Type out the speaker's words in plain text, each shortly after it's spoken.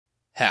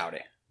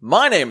Howdy.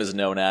 My name is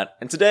Nonat,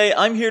 and today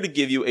I'm here to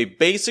give you a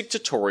basic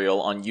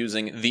tutorial on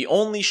using the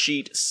Only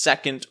Sheet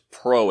 2nd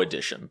Pro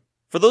Edition.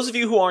 For those of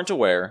you who aren't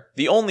aware,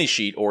 the Only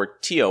Sheet, or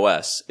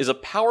TOS, is a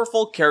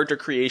powerful character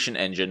creation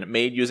engine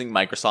made using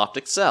Microsoft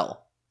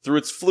Excel. Through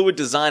its fluid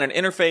design and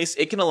interface,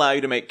 it can allow you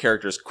to make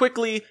characters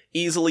quickly,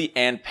 easily,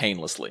 and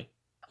painlessly.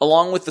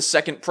 Along with the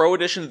 2nd Pro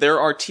Edition, there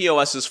are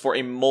TOSs for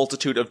a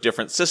multitude of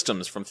different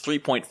systems, from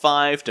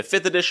 3.5 to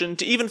 5th Edition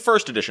to even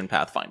 1st Edition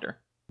Pathfinder.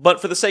 But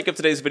for the sake of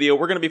today's video,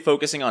 we're going to be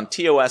focusing on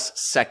TOS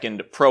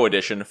 2nd Pro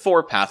Edition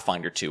for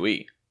Pathfinder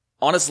 2e.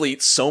 Honestly,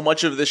 so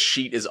much of this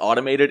sheet is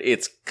automated,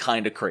 it's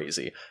kinda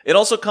crazy. It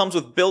also comes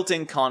with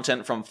built-in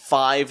content from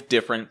 5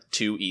 different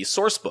 2e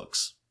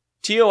sourcebooks.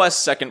 TOS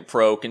 2nd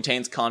Pro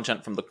contains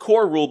content from the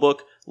core rulebook,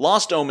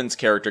 Lost Omens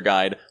Character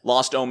Guide,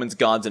 Lost Omens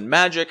Gods and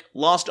Magic,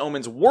 Lost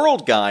Omens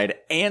World Guide,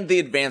 and the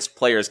Advanced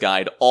Player's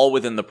Guide, all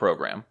within the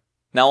program.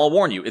 Now I'll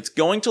warn you, it's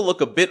going to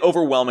look a bit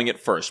overwhelming at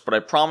first, but I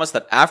promise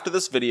that after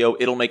this video,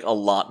 it'll make a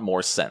lot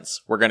more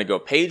sense. We're going to go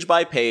page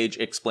by page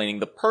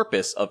explaining the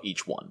purpose of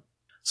each one.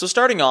 So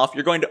starting off,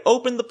 you're going to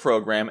open the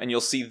program and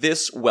you'll see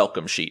this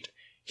welcome sheet.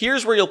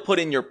 Here's where you'll put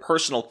in your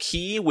personal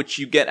key, which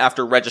you get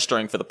after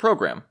registering for the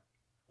program.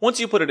 Once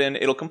you put it in,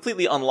 it'll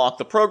completely unlock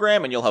the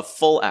program and you'll have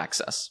full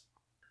access.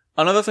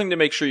 Another thing to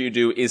make sure you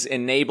do is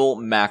enable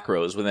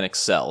macros within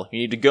Excel. You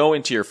need to go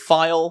into your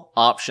File,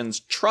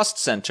 Options, Trust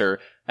Center,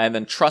 and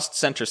then Trust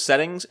Center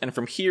Settings, and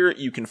from here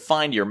you can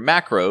find your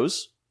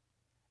macros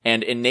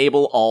and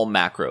enable all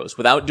macros.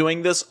 Without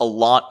doing this, a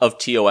lot of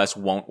TOS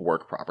won't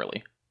work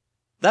properly.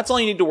 That's all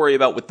you need to worry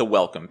about with the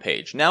welcome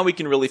page. Now we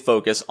can really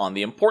focus on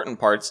the important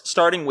parts,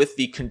 starting with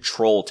the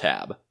Control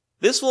tab.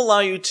 This will allow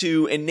you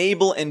to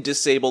enable and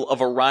disable a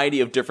variety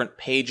of different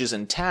pages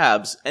and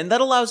tabs, and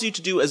that allows you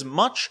to do as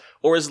much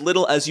or as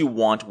little as you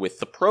want with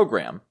the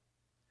program.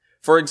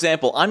 For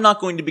example, I'm not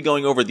going to be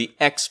going over the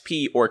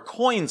XP or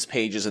coins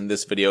pages in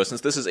this video since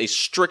this is a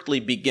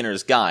strictly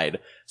beginner's guide,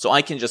 so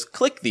I can just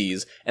click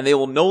these and they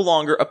will no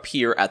longer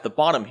appear at the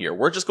bottom here.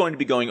 We're just going to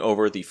be going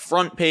over the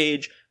front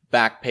page,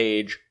 back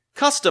page,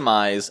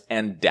 customize,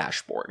 and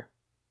dashboard.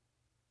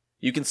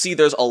 You can see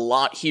there's a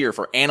lot here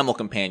for animal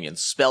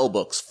companions, spell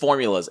books,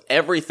 formulas,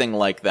 everything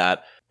like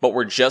that, but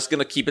we're just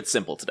going to keep it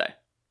simple today.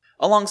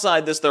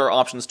 Alongside this, there are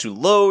options to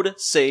load,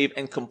 save,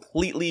 and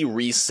completely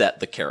reset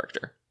the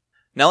character.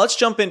 Now let's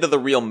jump into the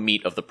real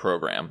meat of the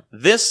program.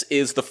 This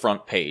is the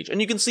front page,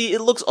 and you can see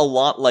it looks a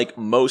lot like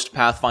most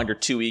Pathfinder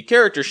 2e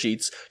character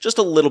sheets, just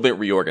a little bit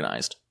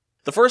reorganized.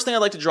 The first thing I'd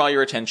like to draw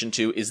your attention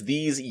to is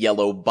these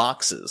yellow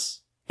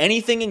boxes.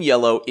 Anything in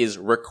yellow is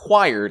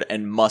required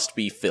and must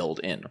be filled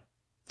in.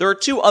 There are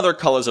 2 other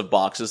colors of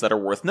boxes that are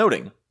worth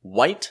noting,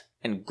 white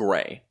and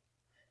gray.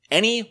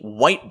 Any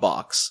white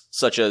box,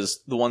 such as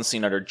the one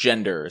seen under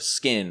gender,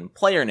 skin,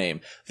 player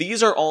name,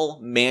 these are all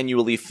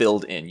manually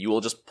filled in. You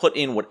will just put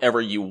in whatever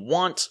you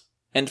want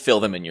and fill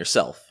them in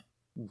yourself.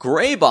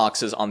 Gray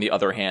boxes, on the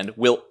other hand,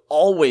 will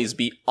always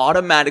be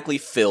automatically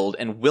filled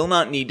and will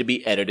not need to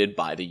be edited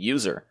by the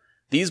user.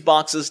 These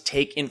boxes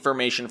take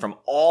information from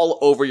all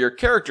over your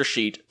character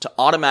sheet to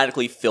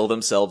automatically fill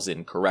themselves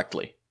in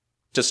correctly.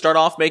 To start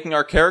off making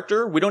our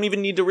character, we don't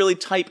even need to really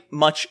type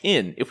much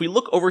in. If we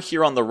look over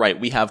here on the right,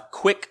 we have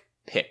Quick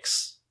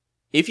Picks.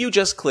 If you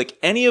just click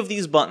any of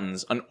these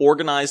buttons, an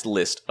organized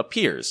list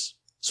appears.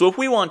 So if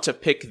we want to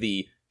pick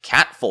the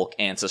Catfolk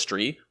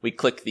ancestry, we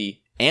click the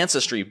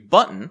Ancestry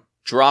button,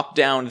 drop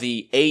down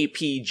the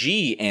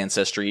APG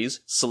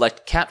ancestries,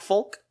 select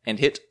Catfolk, and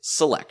hit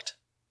Select.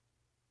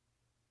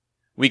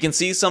 We can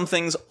see some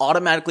things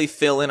automatically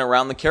fill in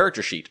around the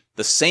character sheet.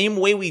 The same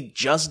way we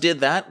just did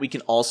that, we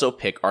can also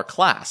pick our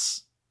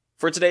class.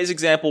 For today's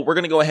example, we're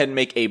going to go ahead and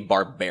make a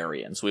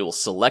barbarian. So we will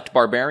select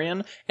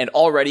barbarian, and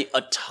already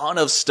a ton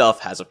of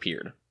stuff has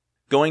appeared.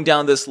 Going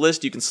down this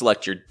list, you can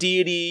select your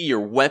deity, your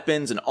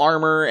weapons and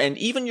armor, and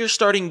even your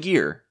starting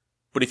gear.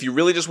 But if you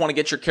really just want to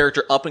get your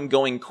character up and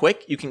going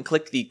quick, you can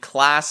click the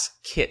class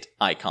kit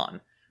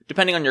icon.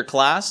 Depending on your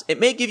class, it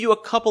may give you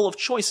a couple of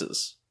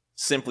choices.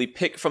 Simply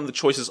pick from the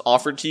choices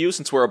offered to you.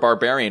 Since we're a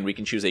barbarian, we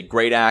can choose a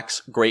great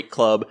axe, great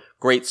club,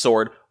 great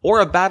sword, or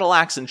a battle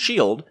axe and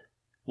shield.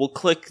 We'll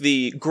click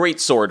the great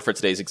sword for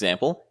today's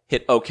example,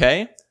 hit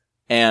OK,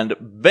 and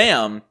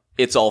bam,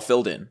 it's all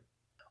filled in.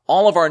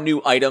 All of our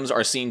new items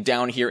are seen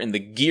down here in the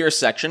gear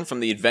section from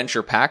the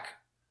adventure pack,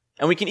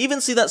 and we can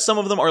even see that some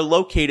of them are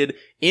located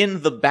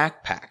in the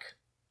backpack.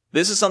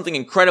 This is something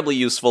incredibly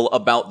useful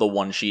about the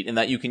one sheet in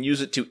that you can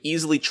use it to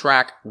easily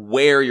track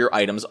where your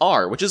items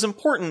are, which is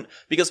important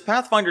because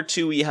Pathfinder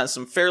 2e has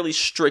some fairly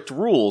strict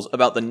rules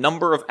about the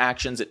number of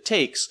actions it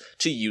takes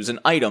to use an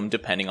item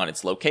depending on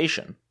its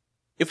location.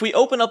 If we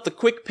open up the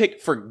quick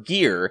pick for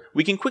gear,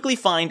 we can quickly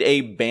find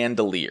a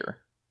bandolier.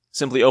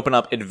 Simply open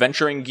up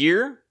adventuring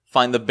gear,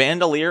 find the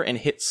bandolier, and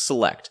hit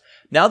select.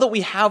 Now that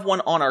we have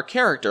one on our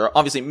character,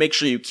 obviously make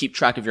sure you keep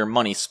track of your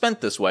money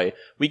spent this way,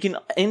 we can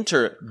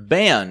enter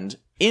band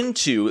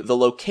into the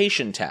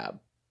location tab.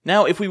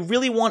 Now, if we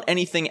really want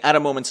anything at a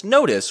moment's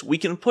notice, we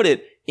can put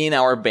it in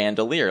our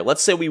bandolier.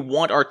 Let's say we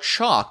want our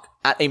chalk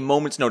at a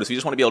moment's notice, we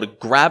just want to be able to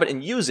grab it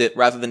and use it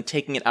rather than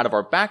taking it out of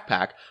our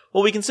backpack,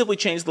 well, we can simply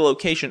change the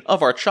location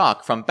of our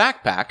chalk from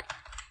backpack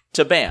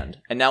to band,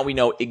 and now we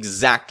know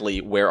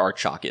exactly where our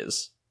chalk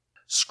is.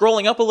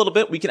 Scrolling up a little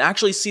bit, we can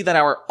actually see that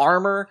our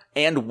armor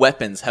and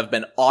weapons have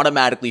been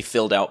automatically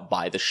filled out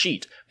by the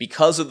sheet.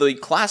 Because of the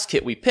class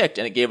kit we picked,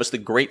 and it gave us the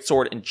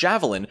greatsword and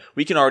javelin,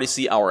 we can already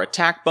see our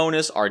attack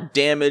bonus, our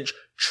damage,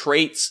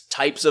 traits,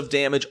 types of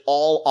damage,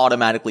 all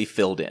automatically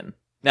filled in.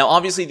 Now,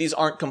 obviously, these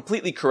aren't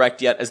completely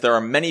correct yet, as there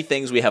are many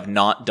things we have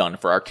not done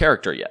for our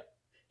character yet.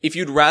 If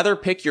you'd rather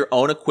pick your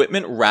own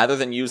equipment rather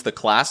than use the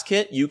class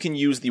kit, you can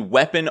use the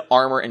weapon,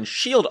 armor, and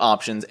shield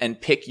options and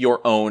pick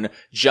your own,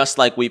 just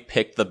like we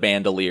picked the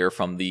bandolier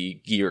from the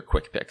gear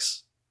quick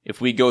picks.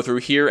 If we go through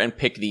here and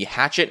pick the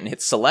hatchet and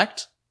hit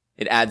select,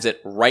 it adds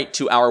it right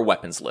to our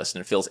weapons list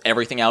and fills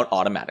everything out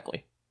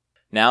automatically.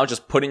 Now,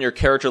 just put in your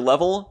character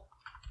level,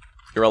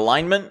 your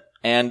alignment,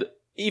 and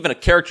even a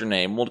character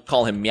name. We'll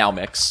call him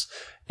Meowmix.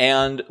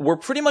 And we're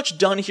pretty much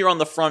done here on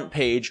the front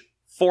page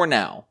for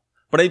now.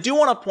 But I do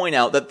want to point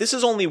out that this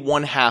is only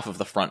one half of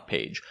the front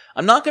page.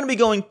 I'm not going to be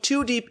going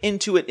too deep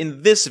into it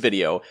in this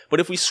video, but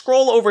if we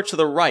scroll over to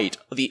the right,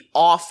 the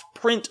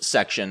off-print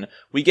section,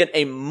 we get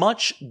a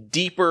much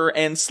deeper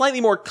and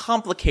slightly more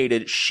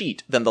complicated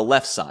sheet than the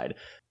left side.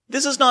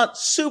 This is not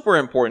super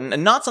important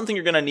and not something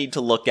you're going to need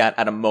to look at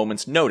a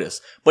moment's notice,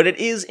 but it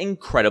is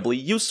incredibly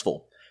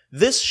useful.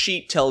 This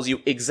sheet tells you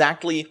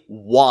exactly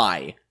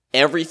why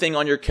everything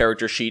on your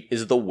character sheet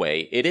is the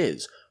way it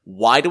is.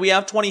 Why do we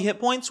have 20 hit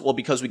points? Well,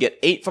 because we get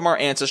 8 from our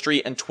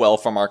ancestry and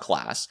 12 from our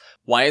class.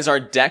 Why is our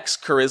dex,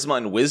 charisma,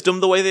 and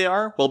wisdom the way they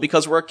are? Well,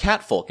 because we're a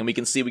catfolk, and we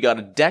can see we got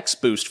a dex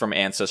boost from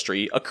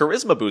ancestry, a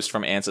charisma boost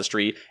from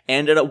ancestry,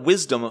 and a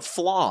wisdom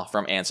flaw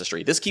from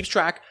ancestry. This keeps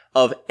track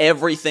of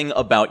everything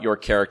about your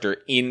character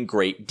in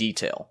great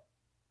detail.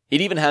 It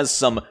even has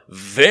some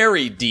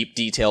very deep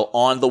detail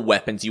on the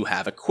weapons you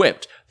have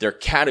equipped. Their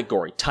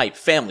category, type,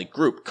 family,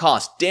 group,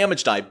 cost,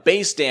 damage die,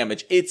 base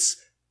damage. It's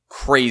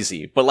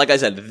crazy. But like I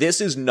said,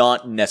 this is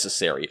not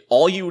necessary.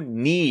 All you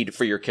need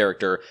for your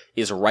character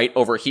is right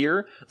over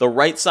here. The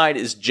right side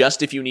is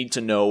just if you need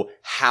to know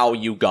how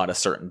you got a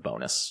certain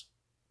bonus.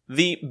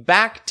 The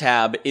back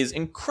tab is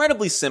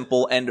incredibly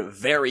simple and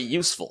very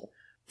useful.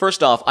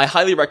 First off, I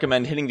highly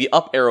recommend hitting the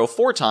up arrow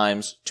 4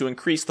 times to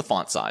increase the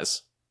font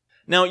size.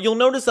 Now, you'll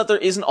notice that there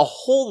isn't a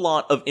whole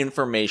lot of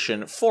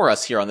information for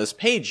us here on this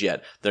page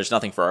yet. There's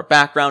nothing for our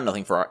background,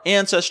 nothing for our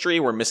ancestry,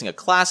 we're missing a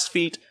class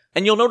feat,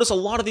 and you'll notice a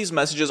lot of these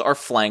messages are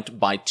flanked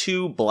by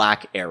 2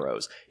 black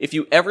arrows. If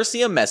you ever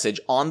see a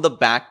message on the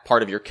back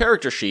part of your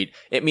character sheet,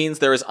 it means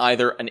there is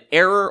either an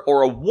error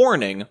or a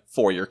warning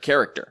for your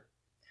character.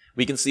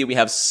 We can see we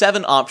have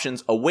 7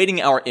 options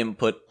awaiting our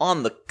input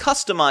on the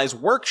Customize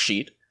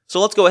worksheet, so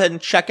let's go ahead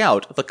and check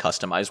out the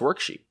Customize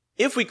worksheet.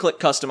 If we click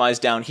Customize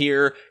down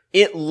here,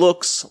 it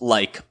looks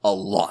like a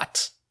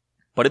lot,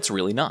 but it's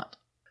really not.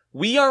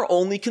 We are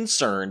only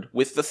concerned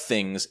with the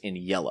things in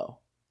yellow.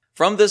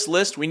 From this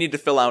list, we need to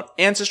fill out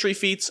ancestry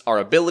feats, our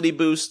ability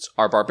boosts,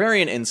 our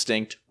barbarian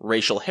instinct,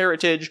 racial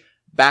heritage,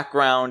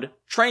 background,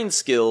 trained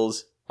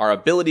skills, our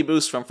ability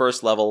boost from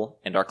first level,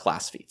 and our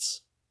class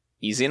feats.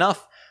 Easy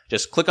enough.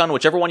 Just click on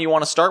whichever one you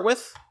want to start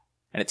with,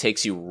 and it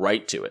takes you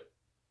right to it.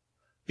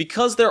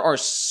 Because there are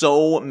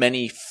so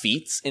many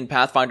feats in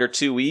Pathfinder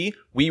 2e,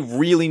 we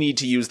really need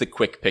to use the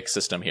quick pick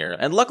system here,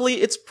 and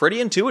luckily it's pretty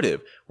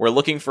intuitive. We're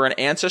looking for an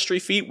ancestry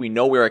feat, we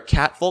know we're a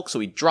catfolk, so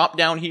we drop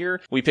down here,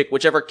 we pick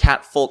whichever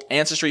catfolk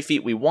ancestry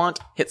feat we want,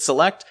 hit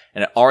select,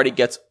 and it already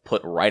gets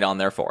put right on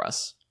there for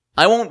us.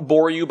 I won't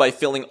bore you by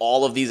filling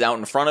all of these out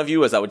in front of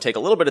you, as that would take a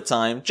little bit of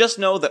time. Just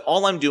know that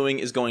all I'm doing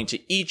is going to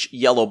each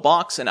yellow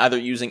box and either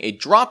using a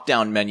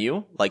drop-down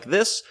menu, like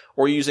this,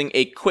 or using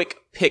a quick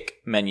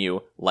pick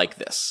menu, like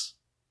this.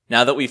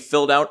 Now that we've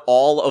filled out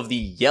all of the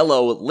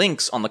yellow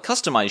links on the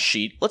Customize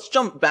sheet, let's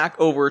jump back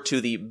over to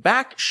the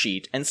back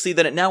sheet and see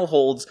that it now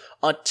holds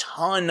a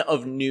ton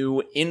of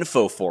new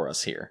info for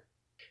us here.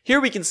 Here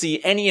we can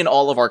see any and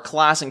all of our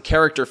class and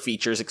character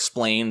features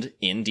explained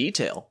in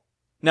detail.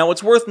 Now,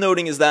 what's worth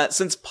noting is that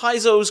since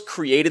Paizo's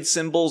created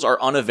symbols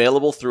are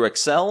unavailable through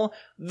Excel,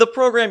 the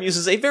program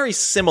uses a very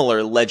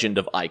similar legend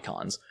of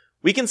icons.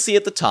 We can see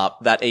at the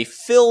top that a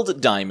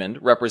filled diamond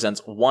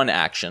represents one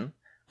action,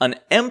 an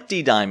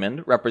empty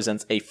diamond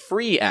represents a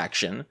free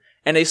action,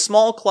 and a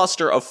small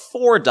cluster of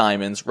 4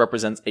 diamonds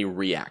represents a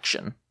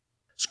reaction.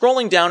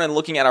 Scrolling down and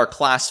looking at our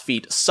class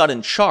feat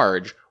Sudden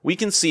Charge, we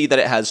can see that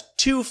it has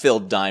 2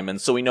 filled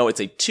diamonds, so we know it's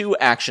a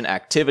 2-action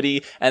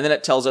activity, and then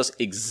it tells us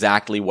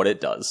exactly what it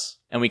does.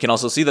 And we can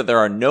also see that there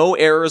are no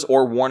errors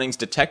or warnings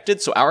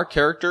detected, so our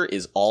character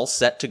is all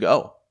set to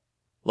go.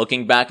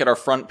 Looking back at our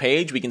front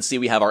page, we can see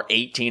we have our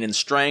 18 in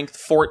strength,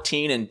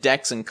 14 in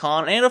dex and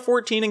con, and a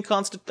 14 in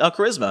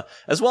charisma,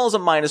 as well as a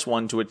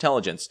 -1 to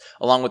intelligence.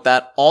 Along with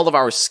that, all of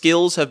our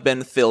skills have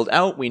been filled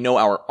out. We know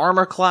our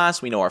armor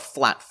class, we know our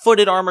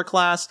flat-footed armor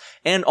class,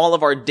 and all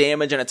of our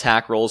damage and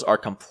attack rolls are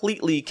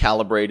completely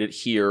calibrated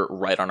here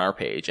right on our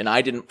page, and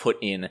I didn't put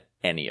in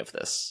any of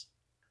this.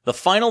 The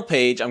final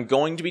page I'm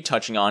going to be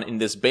touching on in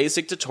this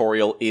basic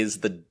tutorial is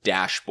the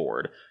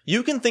dashboard.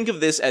 You can think of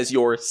this as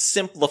your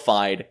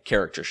simplified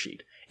character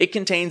sheet. It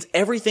contains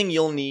everything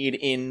you'll need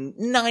in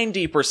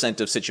 90%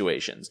 of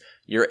situations.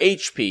 Your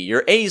HP,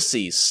 your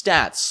AC,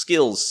 stats,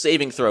 skills,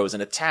 saving throws,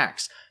 and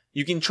attacks.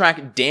 You can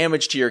track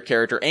damage to your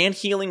character and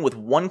healing with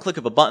one click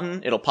of a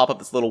button. It'll pop up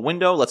this little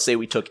window. Let's say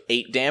we took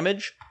 8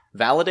 damage.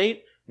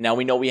 Validate. Now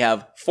we know we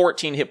have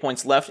 14 hit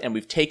points left and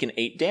we've taken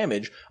 8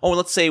 damage. Oh, and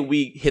let's say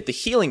we hit the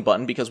healing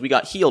button because we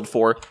got healed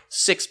for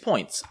 6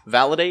 points.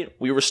 Validate.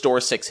 We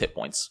restore 6 hit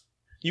points.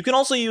 You can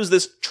also use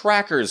this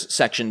trackers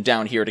section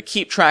down here to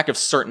keep track of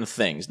certain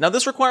things. Now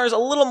this requires a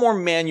little more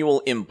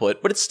manual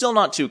input, but it's still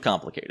not too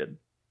complicated.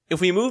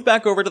 If we move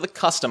back over to the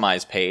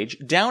Customize page,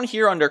 down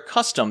here under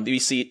Custom, we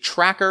see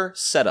Tracker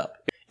Setup.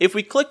 If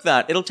we click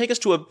that, it'll take us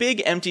to a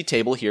big empty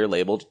table here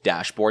labeled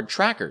Dashboard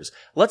Trackers.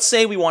 Let's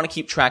say we want to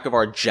keep track of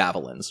our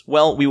javelins.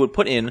 Well, we would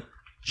put in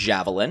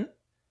Javelin.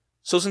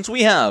 So since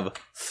we have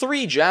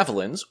 3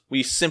 javelins,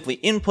 we simply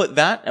input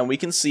that, and we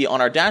can see on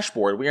our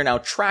dashboard we are now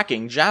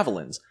tracking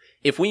javelins.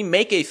 If we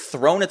make a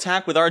thrown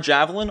attack with our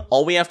javelin,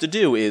 all we have to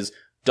do is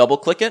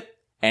double-click it,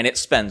 and it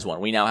spends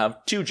one. We now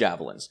have 2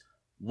 javelins.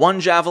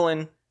 1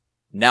 javelin.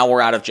 Now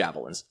we're out of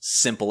javelins.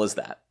 Simple as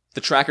that.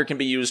 The tracker can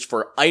be used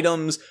for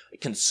items,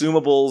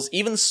 consumables,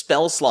 even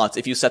spell slots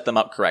if you set them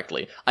up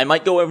correctly. I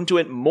might go into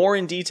it more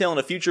in detail in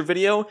a future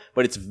video,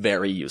 but it's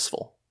very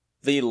useful.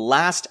 The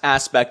last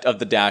aspect of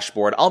the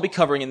dashboard I'll be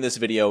covering in this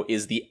video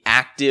is the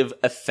active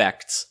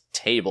effects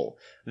table.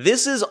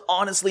 This is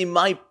honestly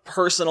my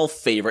personal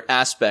favorite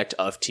aspect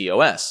of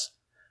TOS.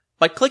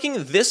 By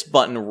clicking this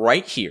button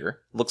right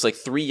here, looks like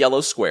 3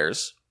 yellow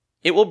squares,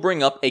 it will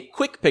bring up a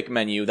quick pick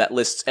menu that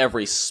lists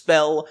every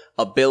spell,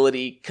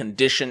 ability,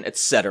 condition,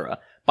 etc.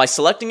 By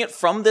selecting it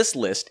from this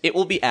list, it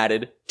will be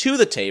added to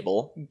the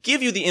table,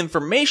 give you the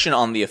information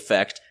on the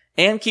effect,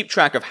 and keep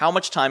track of how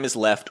much time is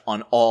left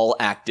on all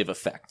active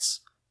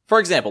effects.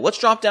 For example, let's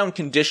drop down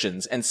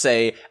conditions and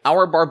say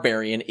our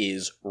barbarian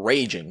is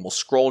raging. We'll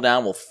scroll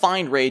down, we'll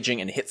find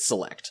raging, and hit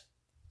select.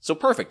 So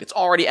perfect, it's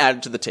already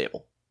added to the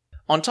table.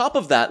 On top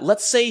of that,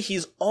 let's say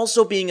he's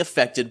also being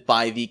affected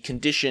by the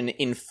condition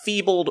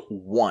Enfeebled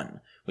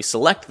 1. We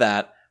select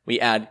that, we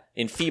add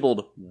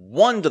Enfeebled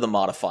 1 to the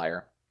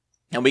modifier,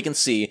 and we can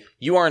see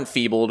you are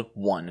Enfeebled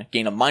 1.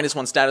 Gain a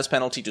 -1 status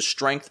penalty to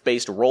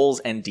strength-based rolls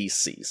and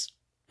DCs.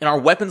 In our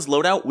weapons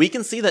loadout, we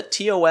can see that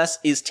TOS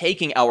is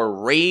taking our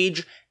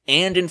rage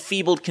and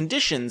enfeebled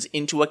conditions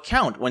into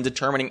account when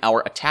determining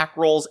our attack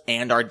rolls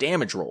and our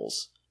damage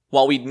rolls.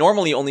 While we'd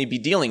normally only be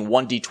dealing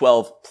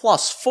 1d12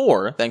 plus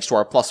 4, thanks to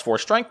our plus 4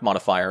 strength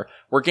modifier,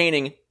 we're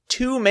gaining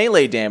 2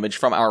 melee damage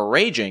from our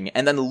raging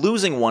and then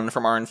losing 1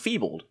 from our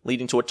enfeebled,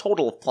 leading to a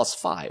total of plus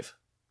 5.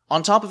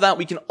 On top of that,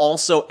 we can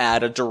also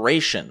add a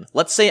duration.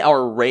 Let's say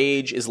our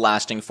rage is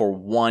lasting for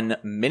 1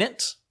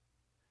 minute,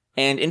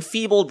 and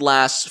enfeebled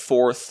lasts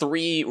for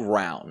 3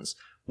 rounds.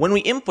 When we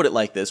input it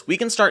like this, we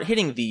can start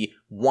hitting the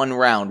 1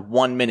 round,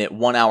 1 minute,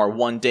 1 hour,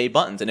 1 day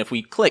buttons, and if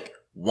we click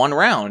 1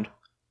 round,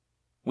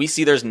 we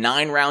see there's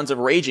 9 rounds of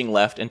raging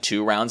left and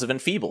 2 rounds of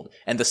enfeebled.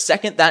 And the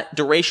second that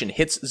duration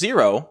hits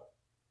 0,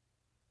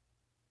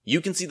 you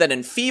can see that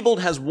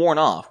enfeebled has worn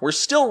off. We're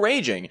still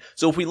raging,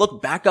 so if we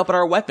look back up at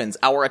our weapons,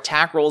 our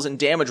attack rolls and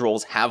damage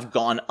rolls have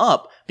gone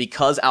up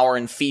because our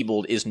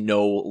enfeebled is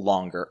no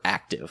longer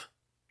active.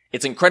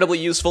 It's incredibly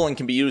useful and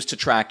can be used to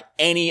track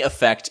any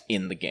effect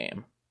in the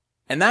game.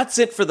 And that's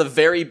it for the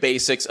very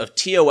basics of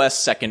TOS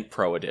 2nd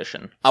Pro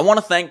Edition. I want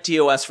to thank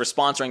TOS for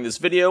sponsoring this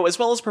video, as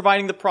well as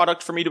providing the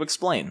product for me to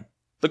explain.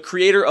 The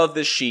creator of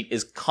this sheet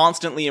is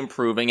constantly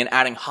improving and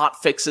adding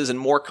hot fixes and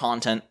more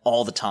content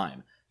all the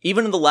time.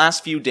 Even in the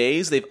last few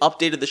days, they've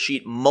updated the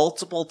sheet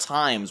multiple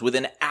times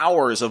within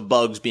hours of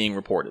bugs being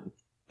reported.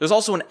 There's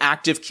also an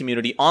active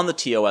community on the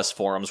TOS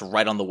forums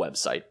right on the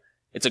website.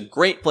 It's a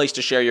great place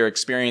to share your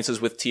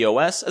experiences with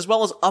TOS, as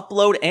well as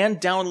upload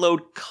and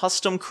download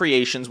custom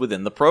creations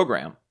within the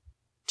program.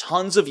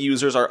 Tons of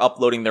users are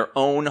uploading their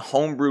own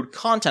homebrewed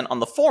content on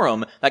the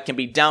forum that can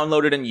be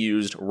downloaded and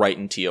used right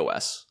in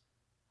TOS.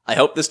 I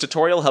hope this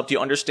tutorial helped you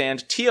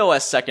understand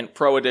TOS 2nd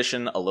Pro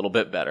Edition a little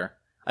bit better.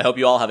 I hope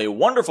you all have a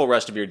wonderful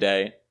rest of your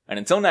day, and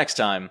until next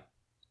time,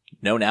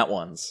 no nat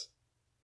ones.